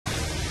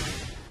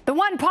The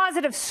one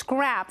positive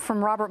scrap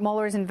from Robert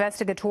Mueller's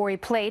investigatory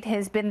plate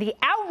has been the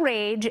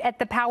outrage at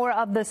the power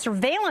of the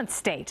surveillance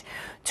state.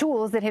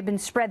 Tools that have been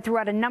spread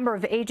throughout a number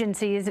of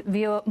agencies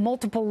via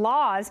multiple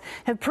laws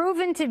have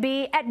proven to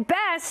be, at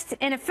best,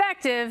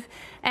 ineffective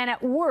and,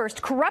 at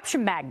worst,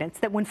 corruption magnets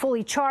that, when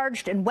fully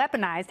charged and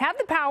weaponized, have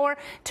the power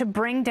to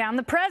bring down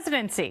the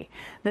presidency.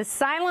 The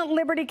silent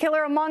liberty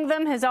killer among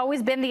them has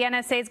always been the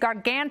NSA's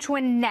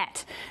gargantuan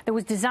net that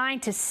was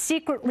designed to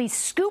secretly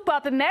scoop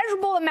up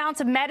immeasurable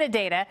amounts of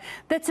metadata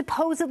that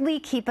supposedly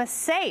keep us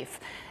safe.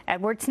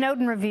 Edward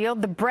Snowden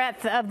revealed the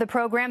breadth of the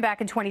program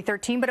back in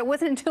 2013, but it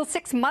wasn't until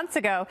 6 months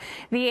ago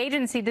the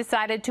agency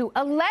decided to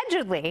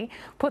allegedly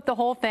put the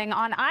whole thing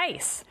on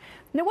ice.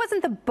 And it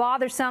wasn't the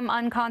bothersome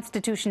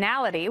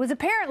unconstitutionality. It was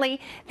apparently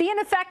the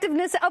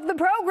ineffectiveness of the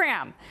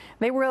program.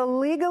 They were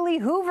illegally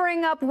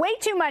hoovering up way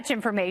too much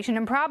information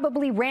and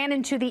probably ran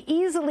into the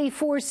easily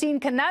foreseen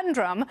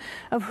conundrum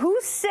of who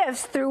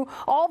sifts through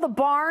all the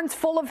barns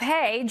full of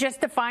hay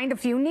just to find a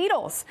few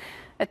needles.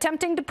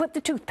 Attempting to put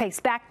the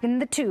toothpaste back in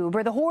the tube,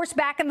 or the horse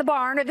back in the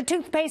barn, or the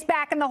toothpaste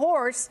back in the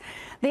horse.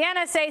 The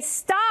NSA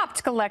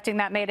stopped collecting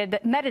that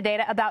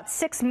metadata about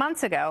 6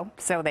 months ago,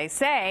 so they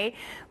say.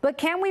 But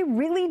can we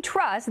really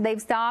trust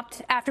they've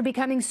stopped after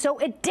becoming so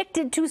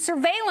addicted to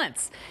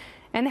surveillance?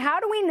 And how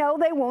do we know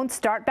they won't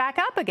start back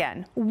up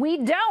again? We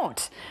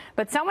don't.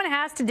 But someone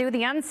has to do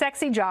the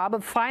unsexy job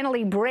of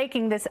finally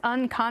breaking this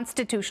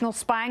unconstitutional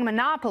spying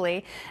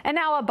monopoly. And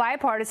now a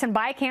bipartisan,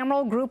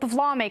 bicameral group of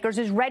lawmakers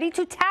is ready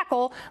to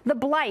tackle the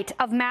blight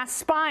of mass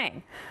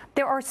spying.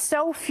 There are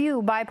so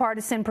few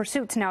bipartisan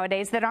pursuits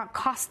nowadays that aren't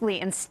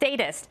costly and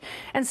statist.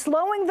 And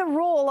slowing the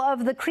rule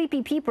of the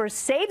creepy peepers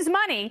saves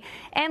money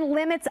and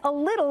limits a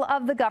little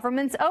of the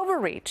government's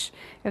overreach.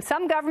 If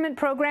some government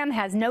program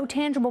has no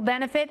tangible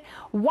benefit,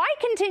 why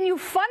continue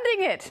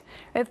funding it?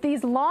 If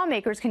these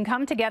lawmakers can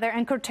come together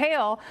and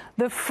curtail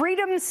the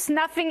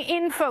freedom-snuffing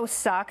info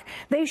suck,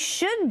 they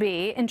should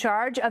be in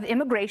charge of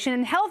immigration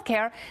and health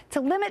care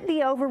to limit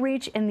the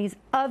overreach in these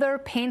other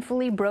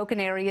painfully broken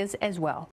areas as well.